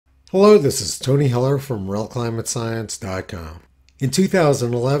Hello, this is Tony Heller from realclimatescience.com. In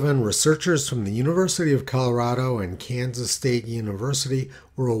 2011, researchers from the University of Colorado and Kansas State University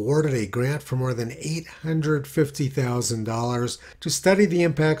were awarded a grant for more than $850,000 to study the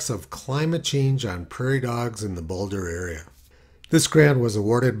impacts of climate change on prairie dogs in the Boulder area. This grant was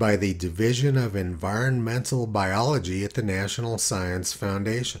awarded by the Division of Environmental Biology at the National Science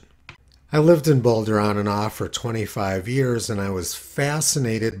Foundation. I lived in Boulder on and off for 25 years, and I was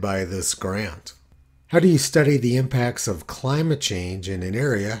fascinated by this grant. How do you study the impacts of climate change in an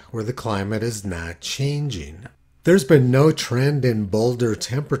area where the climate is not changing? There's been no trend in Boulder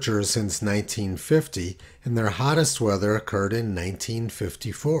temperatures since 1950, and their hottest weather occurred in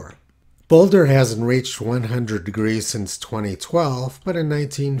 1954. Boulder hasn't reached 100 degrees since 2012, but in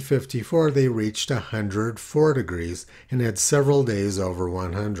 1954 they reached 104 degrees and had several days over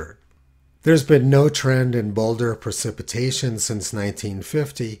 100. There's been no trend in Boulder precipitation since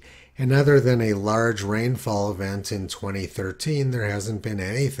 1950, and other than a large rainfall event in 2013, there hasn't been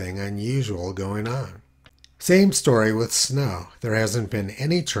anything unusual going on. Same story with snow. There hasn't been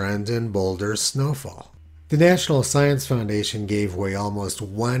any trend in Boulder snowfall. The National Science Foundation gave away almost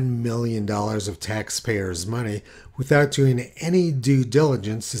 $1 million of taxpayers' money without doing any due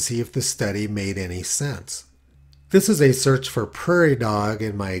diligence to see if the study made any sense. This is a search for prairie dog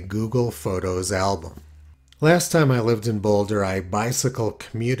in my Google Photos album. Last time I lived in Boulder, I bicycle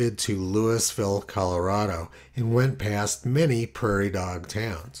commuted to Louisville, Colorado, and went past many prairie dog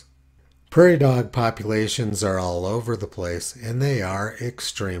towns. Prairie dog populations are all over the place, and they are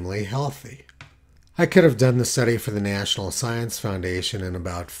extremely healthy. I could have done the study for the National Science Foundation in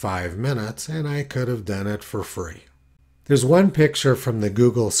about 5 minutes, and I could have done it for free. There's one picture from the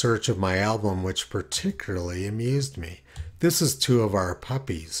Google search of my album which particularly amused me. This is 2 of our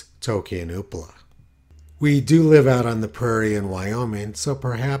puppies, Toki and Upala. We do live out on the prairie in Wyoming, so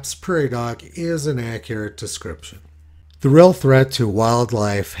perhaps prairie dog is an accurate description. The real threat to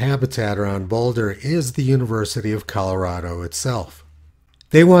wildlife habitat around Boulder is the University of Colorado itself.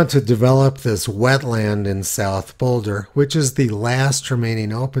 They want to develop this wetland in South Boulder, which is the last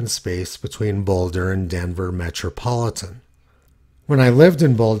remaining open space between Boulder and Denver metropolitan. When I lived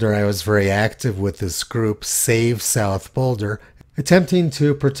in Boulder, I was very active with this group, Save South Boulder, attempting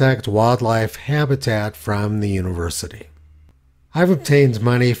to protect wildlife habitat from the university. I've obtained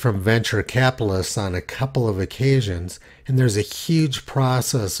money from venture capitalists on a couple of occasions, and there's a huge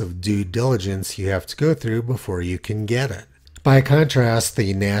process of due diligence you have to go through before you can get it. By contrast,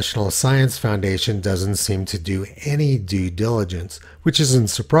 the National Science Foundation doesn't seem to do any due diligence, which isn't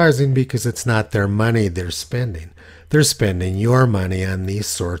surprising because it's not their money they're spending. They're spending your money on these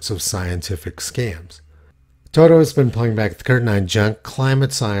sorts of scientific scams. Toto has been pulling back the curtain on junk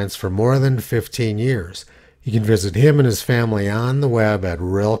climate science for more than 15 years. You can visit him and his family on the web at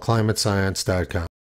realclimatescience.com.